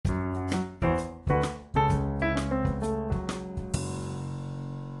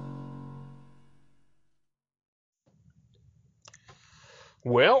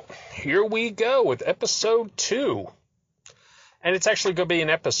Well, here we go with episode 2. And it's actually going to be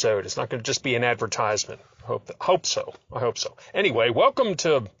an episode. It's not going to just be an advertisement. I hope so. Anyway, welcome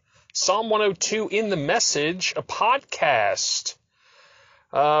to Psalm 102 in the Message, a podcast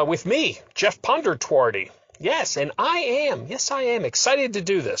with me, Jeff Pondertwardy. Yes, and I am excited to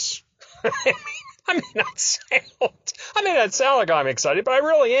do this. I may not sound like I'm excited, but I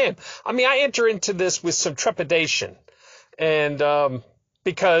really am. I enter into this with some trepidation. And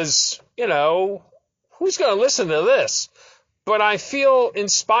because, who's going to listen to this? But I feel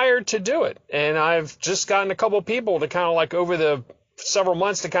inspired to do it. And I've just gotten a couple of people to kind of like over the several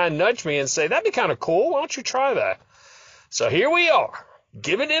months to kind of nudge me and say, that'd be kind of cool. Why don't you try that? So here we are,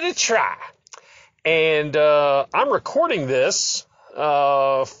 giving it a try. And I'm recording this.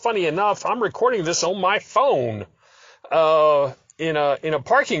 Funny enough, I'm recording this on my phone in a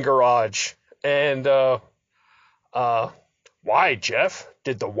parking garage. And why, Jeff?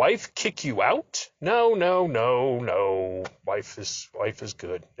 Did the wife kick you out? No. Wife is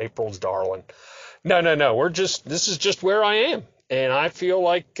good. April's darling. No. This is just where I am. And I feel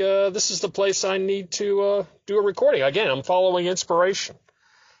like this is the place I need to do a recording. Again, I'm following inspiration.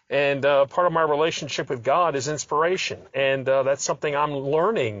 And part of my relationship with God is inspiration. And that's something I'm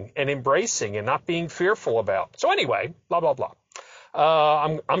learning and embracing and not being fearful about. So anyway, blah, blah, blah.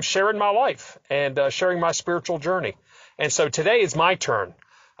 I'm sharing my life and sharing my spiritual journey. And so today is my turn.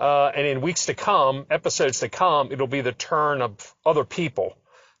 And in weeks to come, episodes to come, it'll be the turn of other people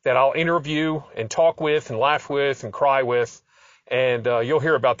that I'll interview and talk with and laugh with and cry with. And you'll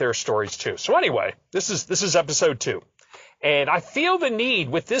hear about their stories too. So anyway, this is episode 2. And I feel the need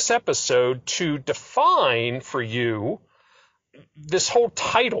with this episode to define for you this whole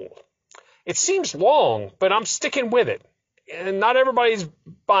title. It seems long, but I'm sticking with it. And not everybody's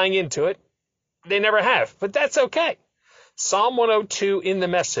buying into it. They never have, but that's okay. Psalm 102 in the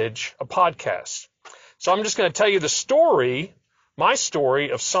Message, a podcast. So I'm just going to tell you the story, my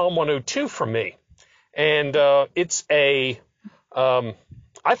story of Psalm 102 from me. And I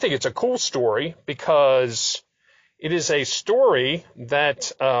think it's a cool story because it is a story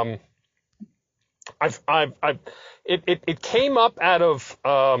that it came up out of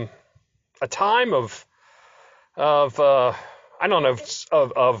a time of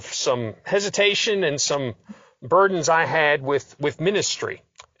some hesitation and some burdens I had with ministry.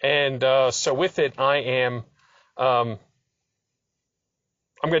 And so with it, I'm going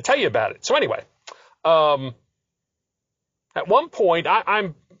to tell you about it. So anyway, at one point,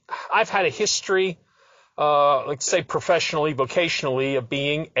 I've had a history, let's say professionally, vocationally, of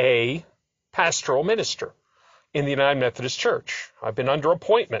being a pastoral minister in the United Methodist Church. I've been under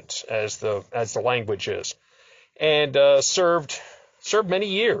appointment, as the language is, and served many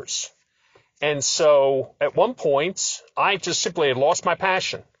years. And so at one point, I just simply had lost my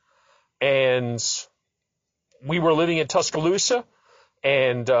passion. And we were living in Tuscaloosa,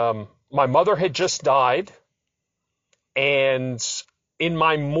 and my mother had just died. And in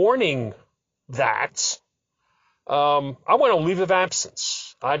my mourning that, I went on leave of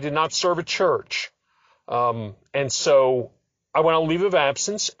absence. I did not serve a church. And so I went on leave of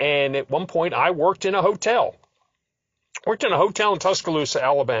absence, and at one point I worked in a hotel. Worked in a hotel in Tuscaloosa,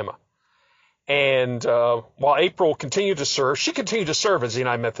 Alabama. And while April continued to serve, she continued to serve as the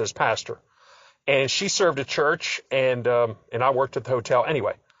United Methodist pastor. And she served at church, and I worked at the hotel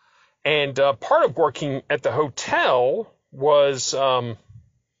anyway. And part of working at the hotel was doing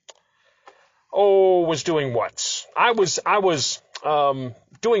what? I was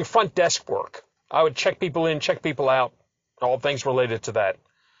doing front desk work. I would check people in, check people out, all things related to that.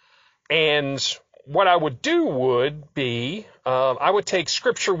 And what I would do would be I would take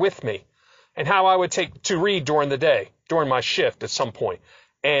scripture with me, and how I would take to read during the day, during my shift at some point.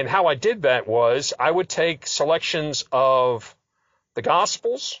 And how I did that was I would take selections of the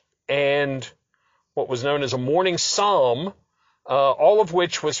Gospels and what was known as a morning psalm, all of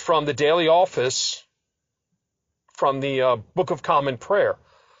which was from the daily office from the Book of Common Prayer.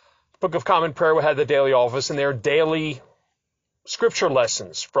 Book of Common Prayer had the daily office, and their daily scripture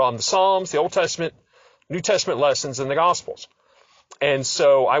lessons from the Psalms, the Old Testament, New Testament lessons, and the Gospels. And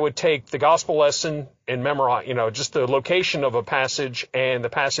so I would take the gospel lesson and memorize, just the location of a passage and the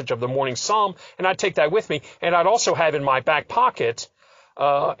passage of the morning psalm, and I'd take that with me. And I'd also have in my back pocket,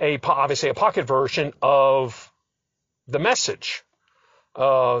 obviously a pocket version of the Message,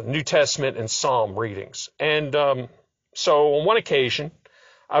 New Testament and Psalm readings. And so on one occasion,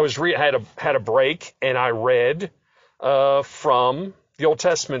 I had a break, and I read from the Old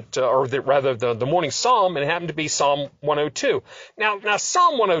Testament, the morning psalm, and it happened to be Psalm 102. Now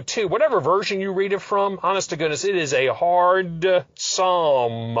Psalm 102, whatever version you read it from, honest to goodness, it is a hard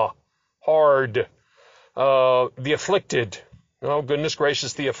psalm. Hard. The afflicted. Oh, goodness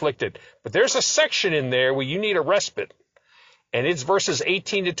gracious, the afflicted. But there's a section in there where you need a respite, and it's verses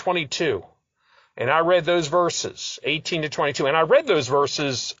 18 to 22. And I read those verses, 18 to 22, and I read those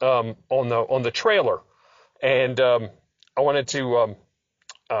verses on the trailer, and I wanted to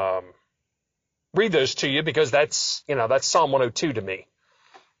read those to you because that's Psalm 102 to me.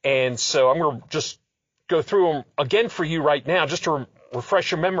 And so I'm going to just go through them again for you right now, just to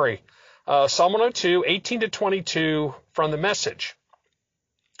refresh your memory. Psalm 102, 18 to 22 from the Message.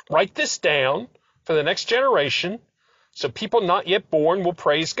 Write this down for the next generation, so people not yet born will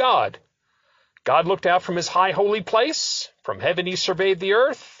praise God. God looked out from his high holy place. From heaven he surveyed the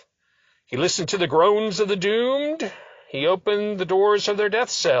earth. He listened to the groans of the doomed. He opened the doors of their death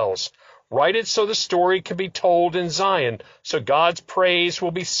cells. Write it so the story can be told in Zion, so God's praise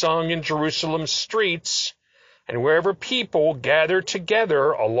will be sung in Jerusalem's streets, and wherever people gather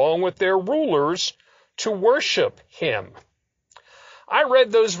together along with their rulers to worship him. I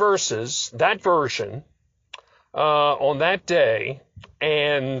read those verses, that version, on that day,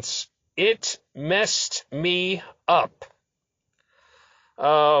 and it messed me up.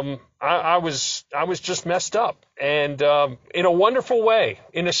 I was just messed up, and in a wonderful way,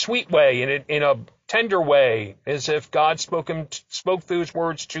 in a sweet way, in a tender way, as if God spoke those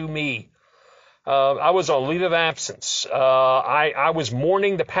words to me. I was on leave of absence. I was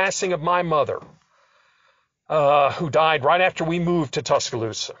mourning the passing of my mother, who died right after we moved to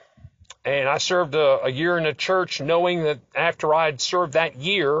Tuscaloosa. And I served a year in a church, knowing that after I had served that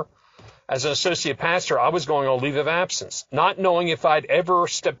year as an associate pastor, I was going on leave of absence, not knowing if I'd ever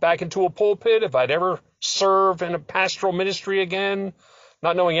step back into a pulpit, if I'd ever serve in a pastoral ministry again,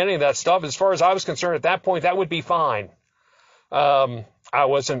 not knowing any of that stuff. As far as I was concerned at that point, that would be fine. I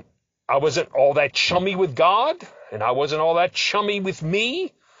wasn't all that chummy with God, and I wasn't all that chummy with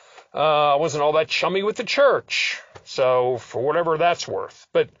me. I wasn't all that chummy with the church. So for whatever that's worth.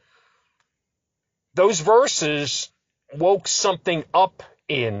 But those verses woke something up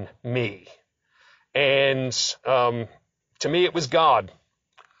in me. And to me, it was God.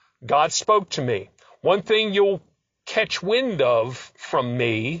 God spoke to me. One thing you'll catch wind of from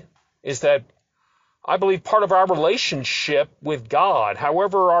me is that I believe part of our relationship with God,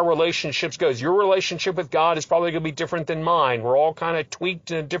 however our relationships goes, your relationship with God is probably going to be different than mine. We're all kind of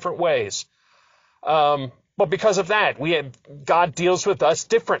tweaked in different ways. But because of that, God deals with us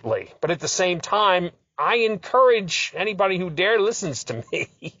differently. But at the same time, I encourage anybody who listens to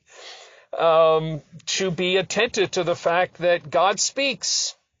me to be attentive to the fact that God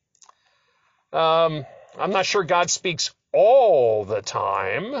speaks. I'm not sure God speaks all the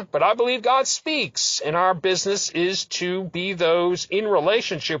time, but I believe God speaks, and our business is to be those in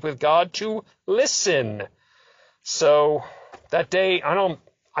relationship with God to listen. So that day,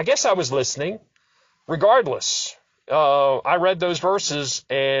 I guess I was listening. Regardless, I read those verses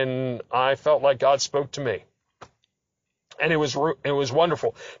and I felt like God spoke to me, and it was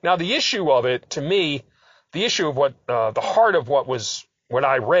wonderful. Now the issue of it, to me, the issue of what the heart of what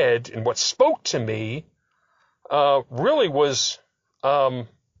I read and what spoke to me really was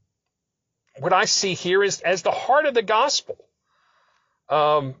what I see here as the heart of the gospel.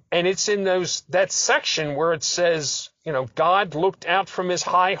 And it's in that section where it says, God looked out from his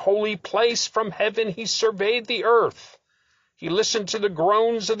high holy place. From heaven he surveyed the earth. He listened to the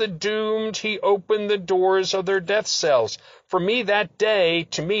groans of the doomed. He opened the doors of their death cells. For me that day,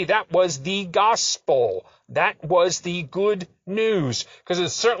 to me, that was the gospel. That was the good news, because it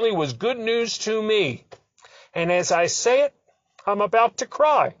certainly was good news to me. And as I say it, I'm about to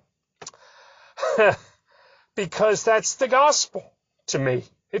cry. Because that's the gospel to me.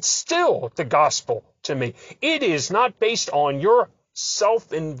 It's still the gospel to me. It is not based on your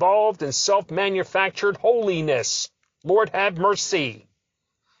self-involved and self-manufactured holiness. Lord, have mercy.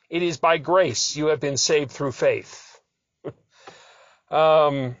 It is by grace you have been saved through faith.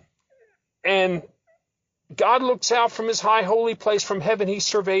 And God looks out from his high holy place. From heaven he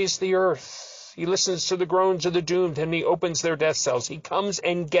surveys the earth. He listens to the groans of the doomed, and he opens their death cells. He comes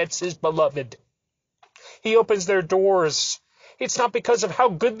and gets his beloved. He opens their doors. It's not because of how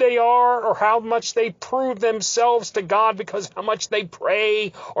good they are or how much they prove themselves to God, because how much they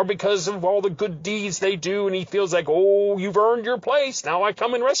pray or because of all the good deeds they do, and he feels like, oh, you've earned your place, now I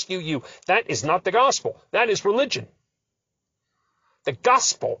come and rescue you. That is not the gospel. That is religion. The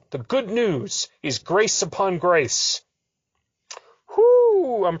gospel, the good news, is grace upon grace.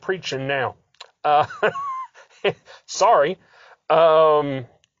 Whoo, I'm preaching now. Sorry.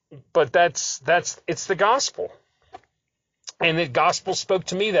 But it's the gospel. And the gospel spoke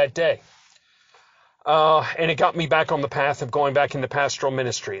to me that day. And it got me back on the path of going back into pastoral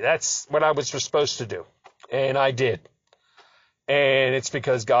ministry. That's what I was supposed to do. And I did. And it's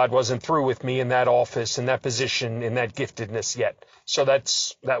because God wasn't through with me in that office, in that position, in that giftedness yet. So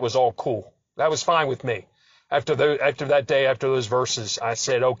that was all cool. That was fine with me. After that day, after those verses, I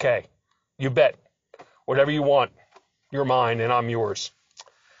said, okay, you bet. Whatever you want, you're mine and I'm yours.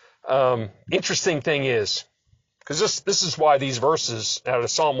 Interesting thing is, because this is why these verses out of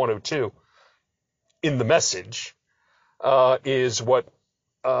Psalm 102 in the Message is what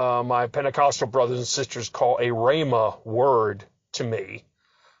my Pentecostal brothers and sisters call a rhema word to me,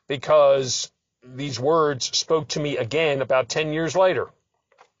 because these words spoke to me again about 10 years later.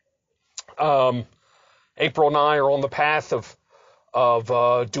 April and I are on the path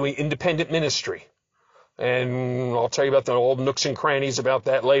of doing independent ministry. And I'll tell you about the old nooks and crannies about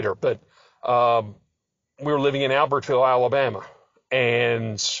that later. But we were living in Albertville, Alabama.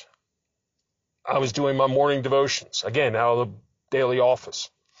 And I was doing my morning devotions, again, out of the daily office.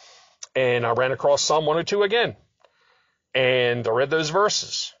 And I ran across Psalm 102 again. And I read those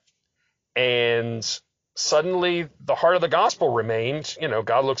verses. And suddenly the heart of the gospel remained.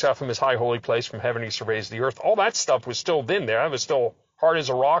 God looks out from his high holy place, from heaven he surveys the earth. All that stuff was still in there. I was still hard as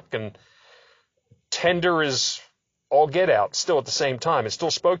a rock and tender as all get out, still at the same time. It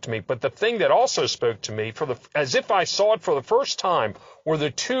still spoke to me. But the thing that also spoke to me, as if I saw it for the first time, were the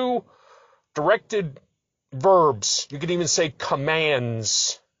two directed verbs. You could even say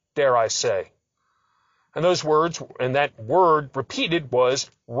commands, dare I say. And those words, and that word repeated was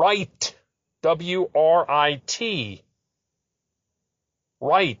write. W-R-I-T.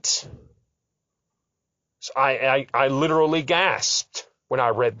 Write. So I literally gasped when I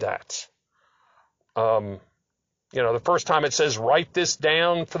read that. The first time it says, write this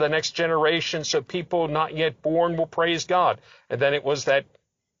down for the next generation so people not yet born will praise God. And then it was that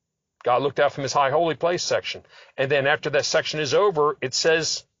God looked out from his high holy place section. And then after that section is over, it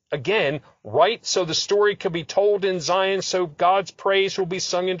says again, write so the story could be told in Zion, so God's praise will be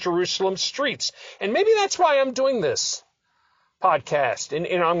sung in Jerusalem's streets. And maybe that's why I'm doing this podcast. And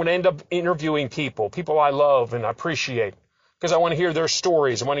I'm going to end up interviewing people I love and appreciate, because I want to hear their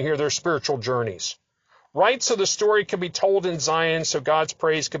stories. I want to hear their spiritual journeys. Write so the story could be told in Zion, so God's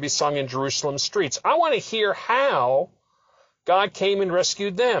praise could be sung in Jerusalem's streets. I want to hear how God came and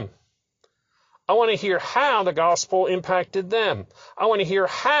rescued them. I want to hear how the gospel impacted them. I want to hear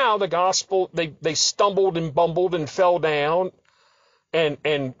how the gospel, they stumbled and bumbled and fell down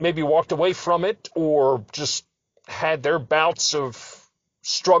and maybe walked away from it, or just had their bouts of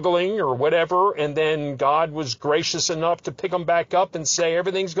struggling or whatever, and then God was gracious enough to pick them back up and say,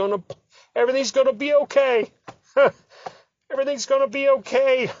 everything's going to be okay. Everything's going to be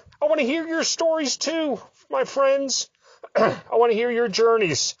okay. I want to hear your stories too, my friends. I want to hear your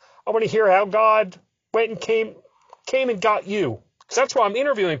journeys. I want to hear how God went and came and got you. Because that's why I'm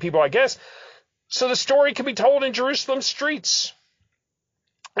interviewing people, I guess. So the story can be told in Jerusalem's streets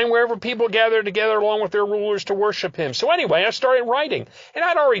and wherever people gather together along with their rulers to worship him. So anyway, I started writing. And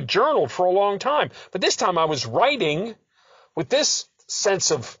I'd already journaled for a long time. But this time I was writing with this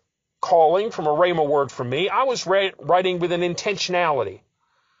sense of calling from a rhema word from me. I was writing with an intentionality.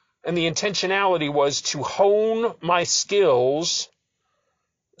 And the intentionality was to hone my skills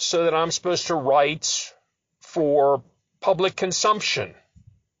so that I'm supposed to write for public consumption.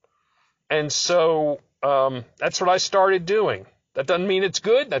 And so that's what I started doing. That doesn't mean it's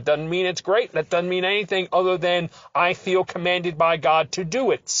good. That doesn't mean it's great. That doesn't mean anything other than I feel commanded by God to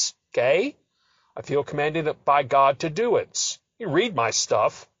do it. Okay? I feel commanded by God to do it. You read my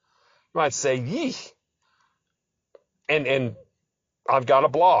stuff, you might say, yee. And I've got a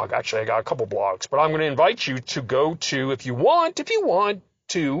blog. Actually, I got a couple blogs. But I'm going to invite you to go to, if you want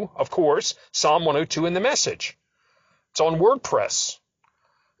to, of course, Psalm 102 in the Message. It's on WordPress.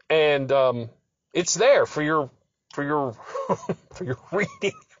 And it's there for your for your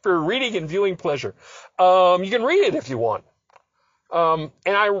reading and viewing pleasure. You can read it if you want. And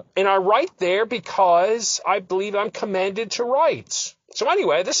I write there because I believe I'm commanded to write. So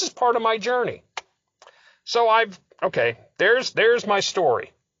anyway, this is part of my journey. So there's my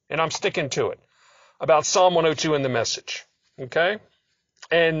story, and I'm sticking to it about Psalm 102 in the Message. Okay?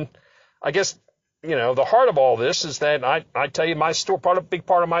 And I guess, the heart of all this is that I tell you my story, big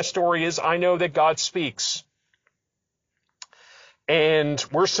part of my story is I know that God speaks. And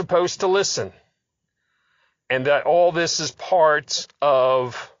we're supposed to listen. And that all this is part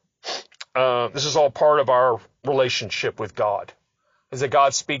of, this is all part of our relationship with God. Is that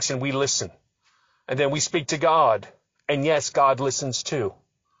God speaks and we listen. And then we speak to God. And yes, God listens too.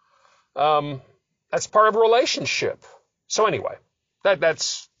 That's part of a relationship. So anyway,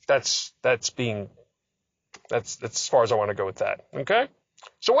 that's as far as I want to go with that. Okay?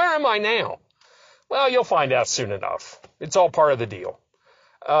 So where am I now? Well, you'll find out soon enough. It's all part of the deal.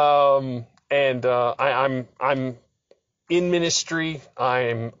 I'm in ministry.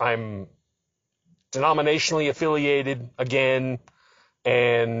 I'm denominationally affiliated again,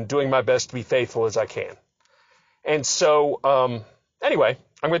 and doing my best to be faithful as I can. And so, anyway,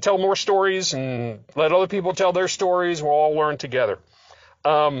 I'm going to tell more stories and let other people tell their stories. We'll all learn together.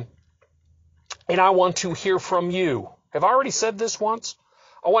 And I want to hear from you. Have I already said this once?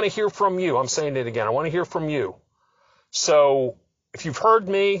 I want to hear from you. I'm saying it again. I want to hear from you. So if you've heard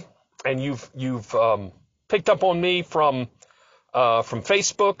me and you've picked up on me from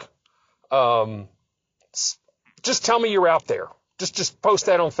Facebook, just tell me you're out there. Just post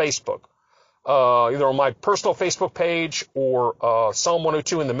that on Facebook. Either on my personal Facebook page or Psalm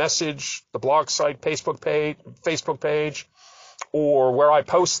 102 in the message, the blog site Facebook page, or where I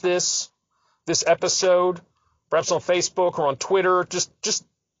post this episode, perhaps on Facebook or on Twitter. Just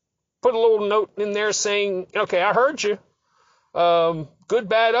put a little note in there saying, okay, I heard you. Good,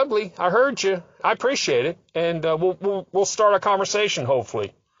 bad, ugly. I heard you. I appreciate it, and we'll start a conversation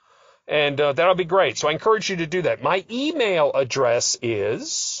hopefully, and that'll be great. So I encourage you to do that. My email address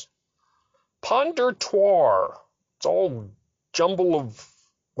is Pondertoire. It's all jumble of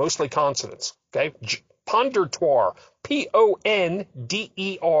mostly consonants. Okay, Pondertoire.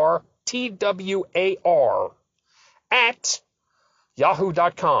 PONDERTWAR at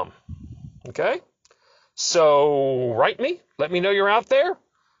yahoo.com. Okay, so write me. Let me know you're out there,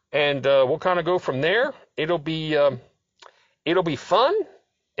 and we'll kind of go from there. It'll be fun,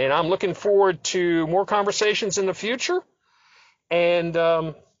 and I'm looking forward to more conversations in the future, and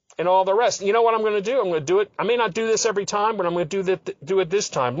all the rest. You know what I'm going to do? I'm going to do it. I may not do this every time, but I'm going to do it this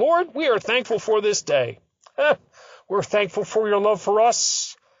time. Lord, we are thankful for this day. We're thankful for your love for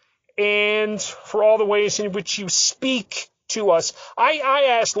us and for all the ways in which you speak to us.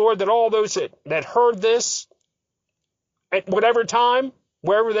 I ask, Lord, that all those that heard this at whatever time,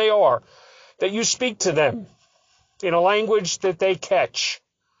 wherever they are, that you speak to them in a language that they catch,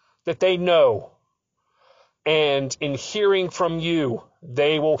 that they know. And in hearing from you,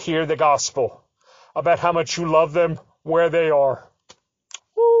 they will hear the gospel about how much you love them where they are.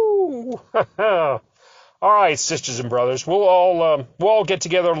 Woo! All right, sisters and brothers, we'll all get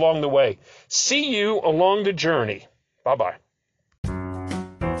together along the way. See you along the journey. Bye-bye.